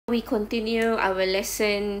We continue our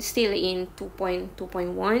lesson still in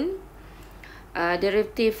 2.2.1,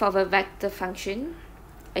 derivative of a vector function.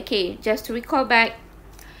 Okay, just to recall back,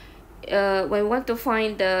 when we want to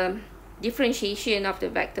find the differentiation of the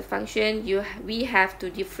vector function, we have to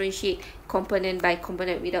differentiate component by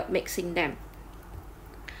component without mixing them.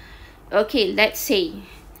 Okay, let's say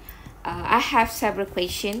I have several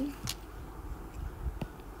questions.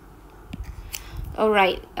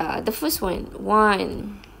 Alright, the first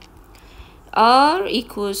one, r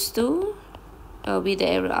equals to, with the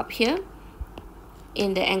arrow up here,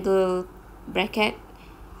 in the angle bracket,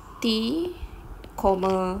 t,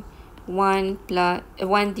 comma, 1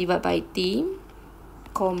 divided by t,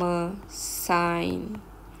 comma, sine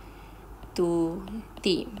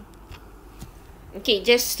 2t. Okay,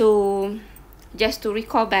 just to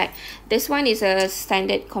recall back, this one is a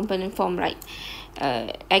standard component form, right?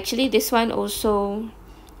 Actually, this one also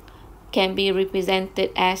can be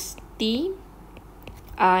represented as t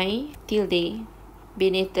I tilde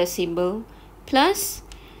beneath the symbol plus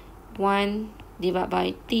 1 divided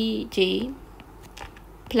by tj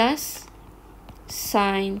plus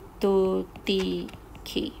sine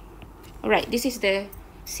 2tk. Alright, this is the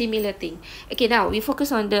similar thing. Okay, now we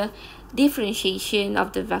focus on the differentiation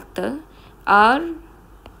of the vector r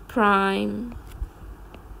prime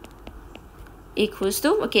equals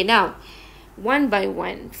to, okay, now one by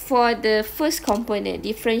one for the first component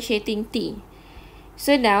differentiating t.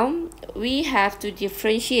 So now we have to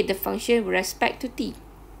differentiate the function with respect to t.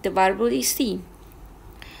 The variable is t,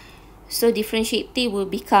 so differentiate t will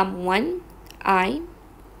become 1i.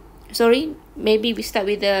 Sorry, maybe we start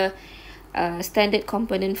with the standard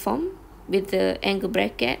component form with the angle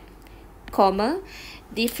bracket, comma,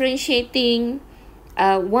 differentiating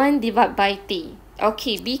 1 divided by t.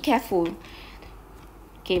 Okay, be careful.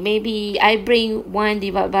 Okay, maybe I bring 1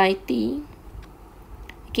 divided by t.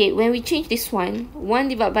 Okay, when we change this one, 1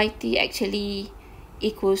 divided by t actually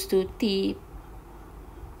equals to t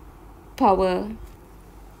power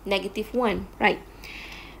 -1, right?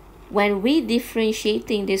 When we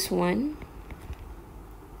differentiating this one,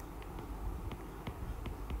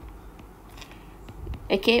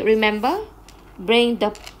 okay, remember, bring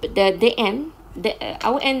the n,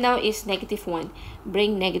 our n now is -1.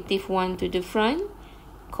 Bring -1 to the front,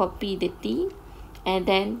 copy the t, and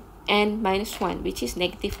then n minus 1, which is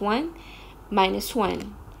 -1 minus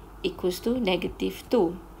 1 equals to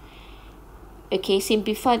 -2. Okay,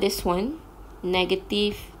 simplify this one,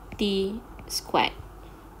 negative t squared.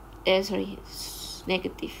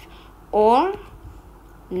 Negative, or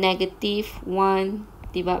 -1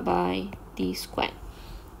 divided by t squared.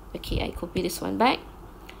 Okay, I copy this one back.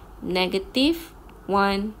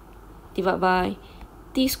 -1 divided by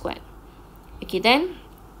t squared. Okay, then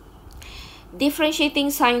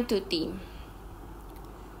differentiating sine 2t,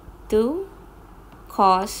 2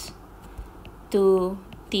 cos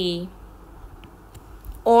 2t,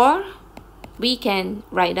 or we can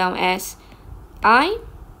write down as I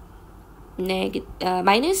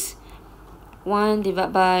minus 1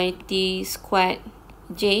 divided by t squared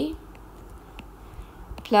j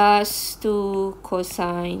plus 2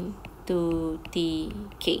 cosine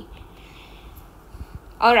 2tk.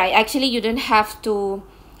 Alright, actually you don't have to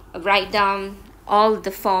write down all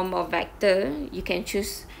the form of vector. You can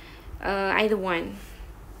choose either one.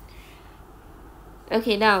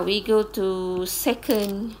 Okay, now we go to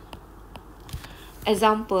second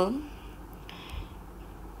example.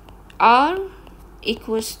 R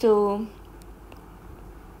equals to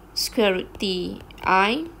square root t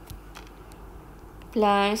I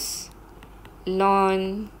plus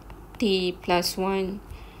ln t plus 1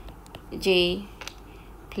 j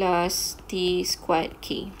plus t squared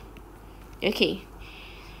k. Okay,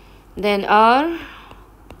 then r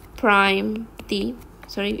prime t,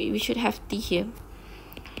 sorry, we should have t here.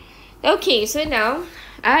 Okay, so now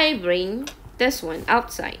I bring this one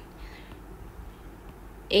outside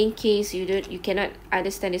in case you cannot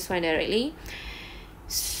understand this one directly.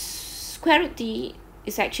 Square root t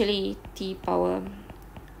is actually t power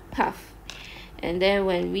half, and then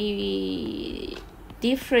when we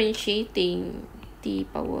differentiating t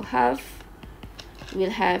power half,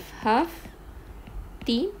 we'll have half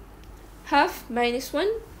t, half minus 1,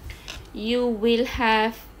 you will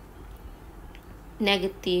have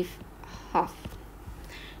 -half.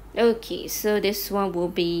 Okay, so this one will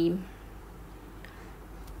be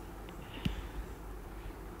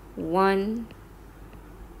 1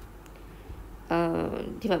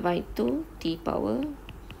 divided by 2 t power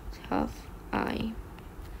half I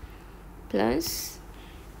plus,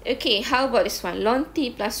 okay, how about this one, ln t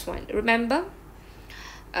plus 1. Remember,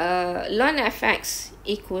 ln fx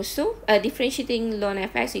equals to differentiating ln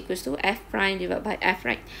fx equals to f prime divided by f,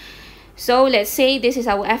 right? So let's say this is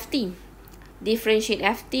our ft. Differentiate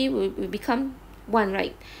ft will become 1,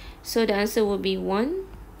 right? So the answer will be 1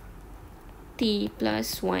 t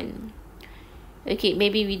plus 1. Okay,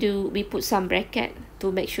 maybe we put some bracket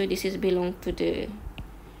to make sure this is belong to the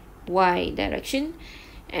y direction,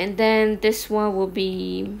 and then this one will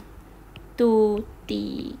be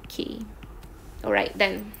 2tk. All right,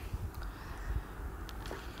 then.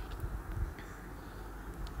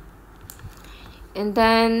 And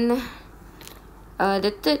then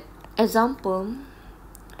the third example,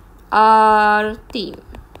 rt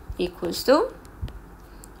equals to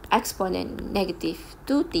exponent negative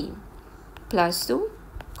 2t plus 2,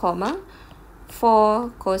 comma, 4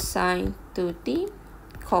 cosine 2t,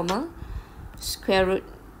 comma, square root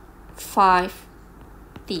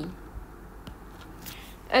 5t.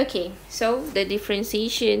 Okay, so the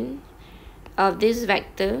differentiation of this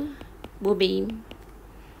vector will be,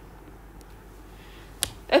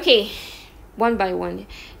 okay, one by one.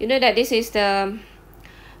 You know that this is the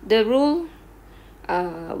rule.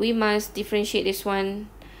 We must differentiate this one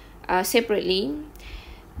separately.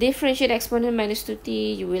 Differentiate exponent minus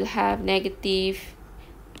 2t, you will have negative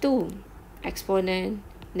 2 exponent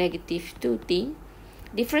negative 2t.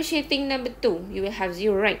 Differentiating number 2, you will have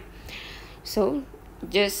 0, right? So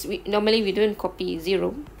just normally we don't copy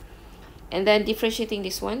 0. And then differentiating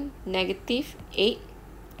this one, negative 8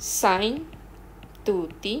 sine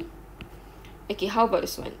 2t. Okay, how about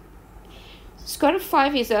this one? Square root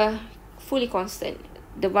 5 is a fully constant.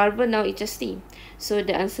 The variable now is just t. So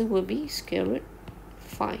the answer will be square root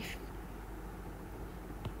 5.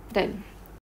 Done.